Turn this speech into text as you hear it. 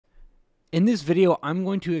In this video, I'm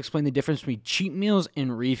going to explain the difference between cheat meals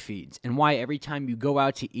and refeeds and why every time you go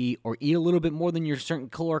out to eat or eat a little bit more than your certain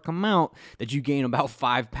caloric amount that you gain about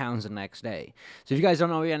 5 pounds the next day. So if you guys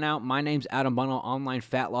don't know yet now, my name's Adam Bunnell, online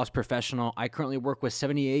fat loss professional. I currently work with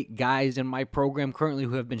 78 guys in my program currently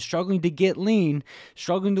who have been struggling to get lean,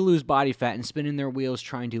 struggling to lose body fat, and spinning their wheels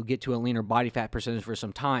trying to get to a leaner body fat percentage for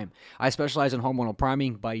some time. I specialize in hormonal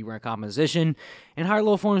priming, body recomposition, and higher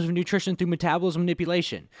level forms of nutrition through metabolism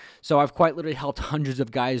manipulation. So I've quite literally helped hundreds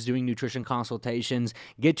of guys doing nutrition consultations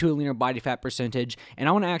get to a leaner body fat percentage, and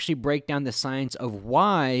I want to actually break down the science of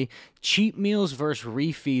why cheat meals versus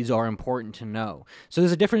refeeds are important to know. So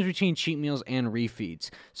there's a difference between cheat meals and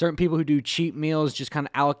refeeds. Certain people who do cheat meals just kind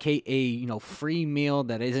of allocate a free meal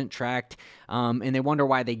that isn't tracked, and they wonder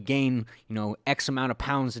why they gain X amount of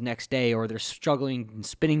pounds the next day, or they're struggling and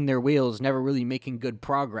spinning their wheels, never really making good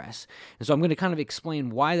progress. And so I'm going to kind of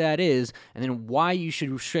explain why that is, and then why you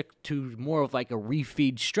should restrict to more of like a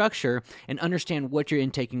refeed structure and understand what you're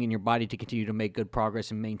intaking in your body to continue to make good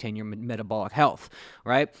progress and maintain your metabolic health,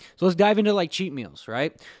 right? So let's dive into like cheat meals,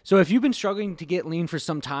 right? So if you've been struggling to get lean for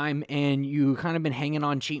some time and you kind of been hanging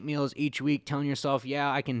on cheat meals each week, telling yourself,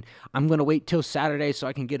 yeah, I'm going to wait till Saturday so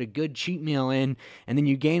I can get a good cheat meal in, and then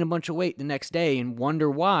you gain a bunch of weight the next day and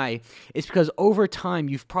wonder why, it's because over time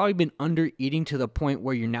you've probably been under eating to the point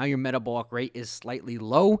where your metabolic rate is slightly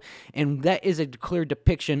low, and that is a clear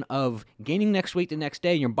depiction of gaining next weight the next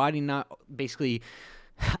day and your body not basically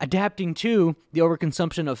adapting to the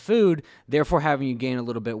overconsumption of food, therefore having you gain a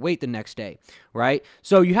little bit of weight the next day, right?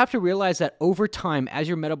 So you have to realize that over time, as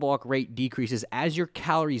your metabolic rate decreases, as your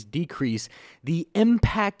calories decrease, the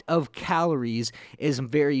impact of calories is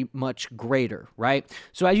very much greater, right?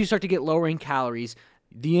 So as you start to get lower in calories,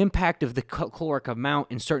 the impact of the caloric amount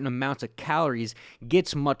and certain amounts of calories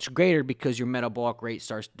gets much greater because your metabolic rate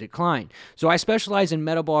starts to decline. So I specialize in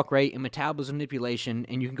metabolic rate and metabolism manipulation,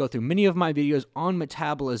 and you can go through many of my videos on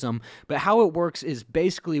metabolism, but how it works is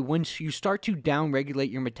basically once you start to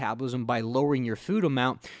downregulate your metabolism by lowering your food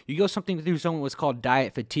amount, you go through what's called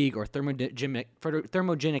diet fatigue or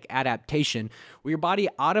thermogenic adaptation, where your body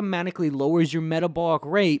automatically lowers your metabolic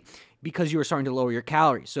rate because you are starting to lower your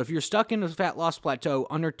calories. So if you're stuck in a fat loss plateau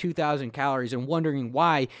under 2,000 calories and wondering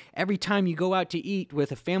why every time you go out to eat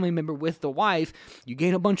with a family member, with the wife, you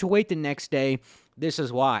gain a bunch of weight the next day, this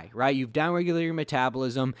is why, right? You've downregulated your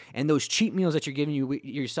metabolism, and those cheat meals that you're giving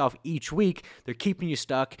yourself each week, they're keeping you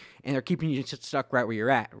stuck, and they're keeping you stuck right where you're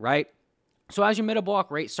at, right? So as your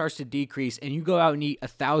metabolic rate starts to decrease and you go out and eat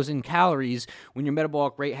 1,000 calories when your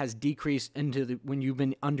metabolic rate has decreased when you've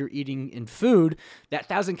been under eating in food, that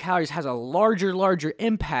 1,000 calories has a larger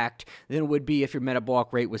impact than it would be if your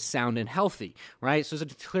metabolic rate was sound and healthy, right? So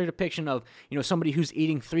it's a clear depiction of, somebody who's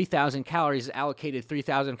eating 3,000 calories, allocated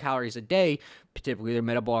 3,000 calories a day. Typically, their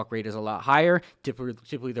metabolic rate is a lot higher.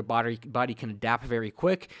 Typically their body can adapt very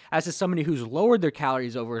quick. As to somebody who's lowered their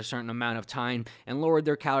calories over a certain amount of time and lowered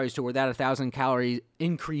their calories to where that 1,000 calorie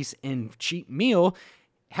increase in cheat meal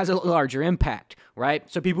has a larger impact, right?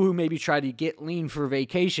 So people who maybe try to get lean for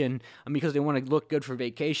vacation because they want to look good for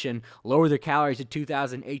vacation, lower their calories to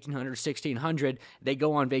 2,000, 1,800, 1,600, they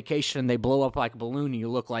go on vacation and they blow up like a balloon and you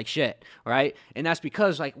look like shit, right? And that's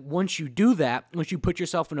because once you do that, once you put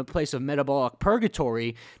yourself in a place of metabolic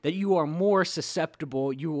purgatory, that you are more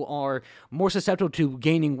susceptible to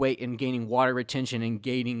gaining weight and gaining water retention and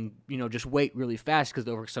gaining, just weight really fast because of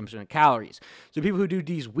the overconsumption of calories. So people who do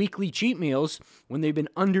these weekly cheat meals, when they've been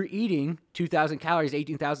under eating 2,000 calories,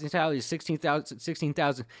 18,000 calories,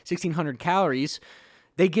 1,600 calories,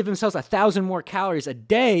 they give themselves 1,000 more calories a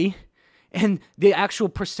day, and the actual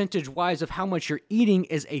percentage-wise of how much you're eating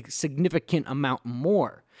is a significant amount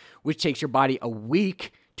more, which takes your body a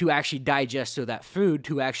week to actually digest through that food,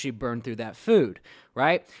 to actually burn through that food,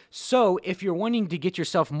 right? So if you're wanting to get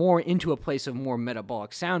yourself more into a place of more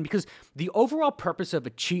metabolic sound, because the overall purpose of a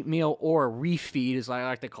cheat meal or a refeed, as I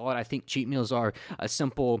like to call it, I think cheat meals are a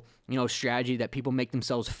simple, strategy that people make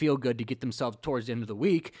themselves feel good to get themselves towards the end of the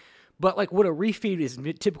week. But what a refeed is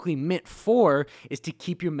typically meant for is to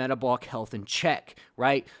keep your metabolic health in check,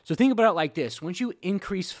 right? So think about it like this. Once you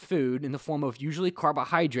increase food in the form of usually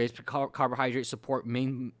carbohydrates, because carbohydrates support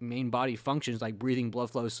main body functions like breathing, blood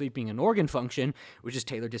flow, sleeping, and organ function, which is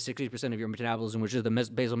tailored to 60% of your metabolism, which is the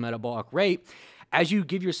basal metabolic rate. As you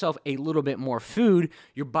give yourself a little bit more food,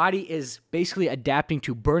 your body is basically adapting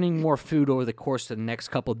to burning more food over the course of the next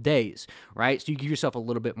couple of days, right? So you give yourself a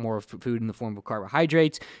little bit more food in the form of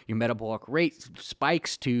carbohydrates, your metabolic rate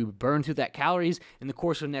spikes to burn through that calories. In the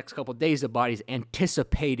course of the next couple of days, the body's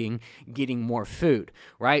anticipating getting more food,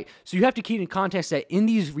 right? So you have to keep in context that in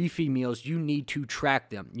these refeed meals, you need to track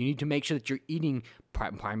them. You need to make sure that you're eating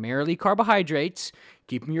primarily carbohydrates,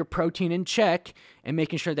 keeping your protein in check, and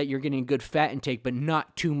making sure that you're getting good fat intake, but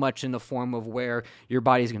not too much in the form of where your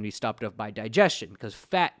body's going to be stopped up by digestion. Because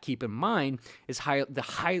fat, keep in mind, is higher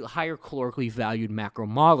calorically valued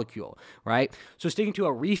macromolecule, right? So sticking to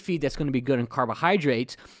a refeed that's going to be good in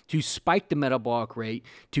carbohydrates to spike the metabolic rate,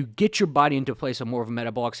 to get your body into a place of more of a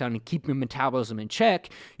metabolic sound and keep your metabolism in check,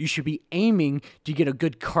 you should be aiming to get a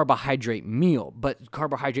good carbohydrate meal, but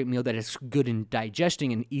carbohydrate meal that is good in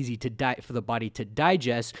digesting and easy to for the body to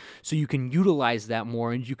digest, so you can utilize that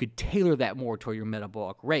more and you could tailor that more toward your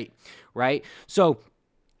metabolic rate, right? So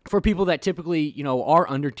for people that typically, are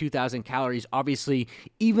under 2,000 calories, obviously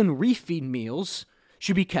even refeed meals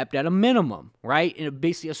should be kept at a minimum, right? And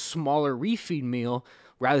basically a smaller refeed meal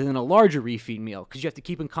rather than a larger refeed meal, because you have to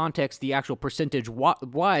keep in context the actual percentage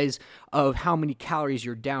wise of how many calories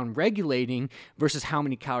you're down regulating versus how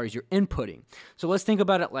many calories you're inputting. So let's think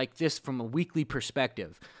about it like this from a weekly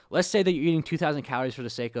perspective. Let's say that you're eating 2,000 calories for the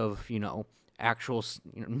sake of, actual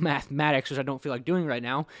mathematics, which I don't feel like doing right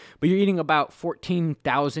now, but you're eating about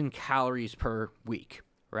 14,000 calories per week,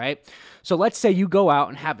 right? So let's say you go out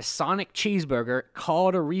and have a Sonic cheeseburger, call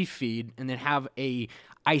it a refeed, and then have a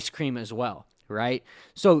ice cream as well, right?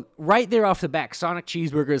 So right there off the back, Sonic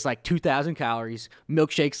cheeseburger is like 2,000 calories,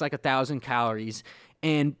 milkshake's like 1,000 calories,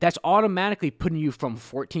 and that's automatically putting you from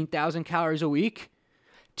 14,000 calories a week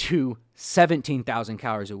to 17,000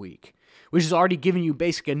 calories a week, which is already giving you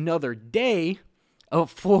basically another day of a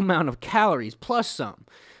full amount of calories plus some.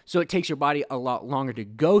 So it takes your body a lot longer to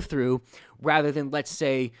go through rather than, let's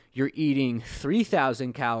say, you're eating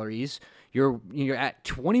 3,000 calories, you're at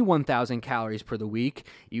 21,000 calories per the week.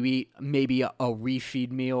 You eat maybe a refeed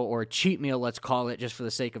meal or a cheat meal, let's call it, just for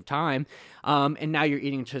the sake of time. And now you're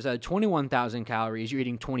eating just 21,000 calories. You're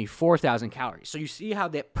eating 24,000 calories. So you see how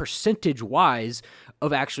that percentage-wise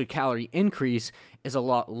of actually calorie increase is a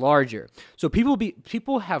lot larger. So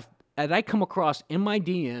people have, that I come across in my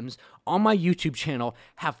DMs on my YouTube channel,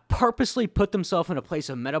 have purposely put themselves in a place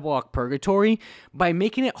of metabolic purgatory by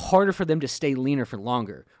making it harder for them to stay leaner for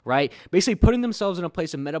longer, right? Basically putting themselves in a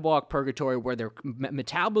place of metabolic purgatory where their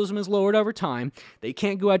metabolism is lowered over time. They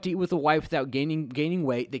can't go out to eat with a wife without gaining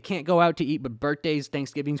weight. They can't go out to eat with birthdays,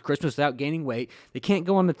 Thanksgivings, Christmas without gaining weight. They can't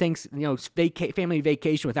go on the family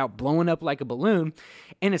vacation without blowing up like a balloon.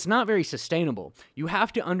 And it's not very sustainable. You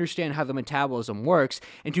have to understand how the metabolism works,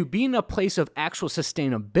 and to be in a place of actual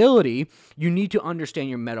sustainability, you need to understand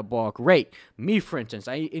your metabolic rate. Me, for instance,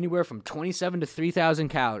 I eat anywhere from 27 to 3,000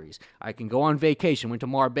 calories. I can go on vacation, went to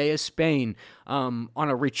Marbella, Spain, on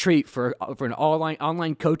a retreat for an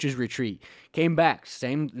online coaches retreat. Came back,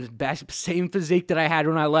 same physique that I had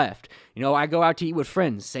when I left. I go out to eat with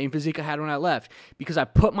friends, same physique I had when I left, because I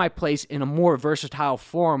put my place in a more versatile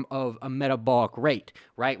form of a metabolic rate,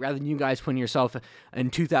 right? Rather than you guys putting yourself in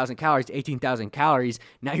 2,000 calories to 18,000 calories,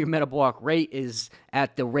 now your metabolic rate is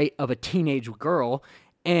at the rate of a teenage girl,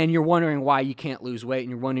 and you're wondering why you can't lose weight, and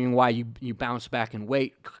you're wondering why you bounce back in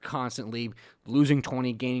weight constantly, losing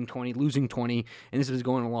 20, gaining 20, losing 20, and this is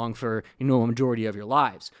going along for, a majority of your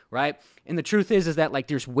lives, right? And the truth is that,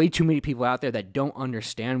 there's way too many people out there that don't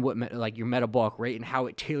understand what, your metabolic rate and how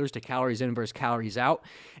it tailors to calories in versus calories out,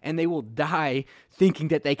 and they will die thinking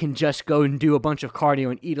that they can just go and do a bunch of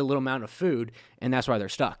cardio and eat a little amount of food, and that's why they're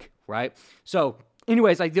stuck, right? So,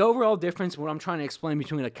 anyways, the overall difference, what I'm trying to explain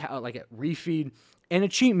between a refeed and a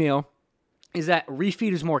cheat meal is that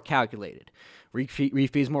refeed is more calculated.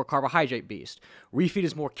 Refeed is more carbohydrate based. Refeed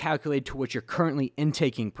is more calculated to what you're currently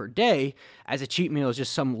intaking per day, as a cheat meal is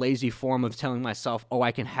just some lazy form of telling myself, oh,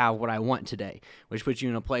 I can have what I want today, which puts you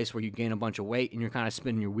in a place where you gain a bunch of weight and you're kind of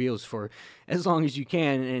spinning your wheels for as long as you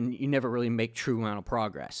can, and you never really make true amount of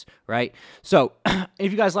progress, right? So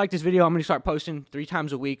if you guys like this video, I'm going to start posting 3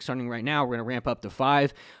 times a week starting right now. We're going to ramp up to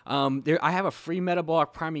 5. I have a free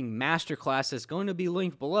metabolic priming masterclass that's going to be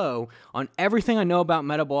linked below on everything I know about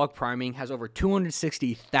metabolic priming. Has over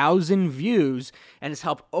 260,000 views, and it's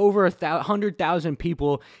helped over 100,000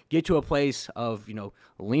 people get to a place of,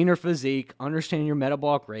 leaner physique, understanding your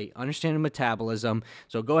metabolic rate, understanding metabolism.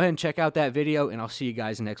 So go ahead and check out that video, and I'll see you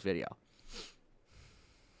guys in the next video.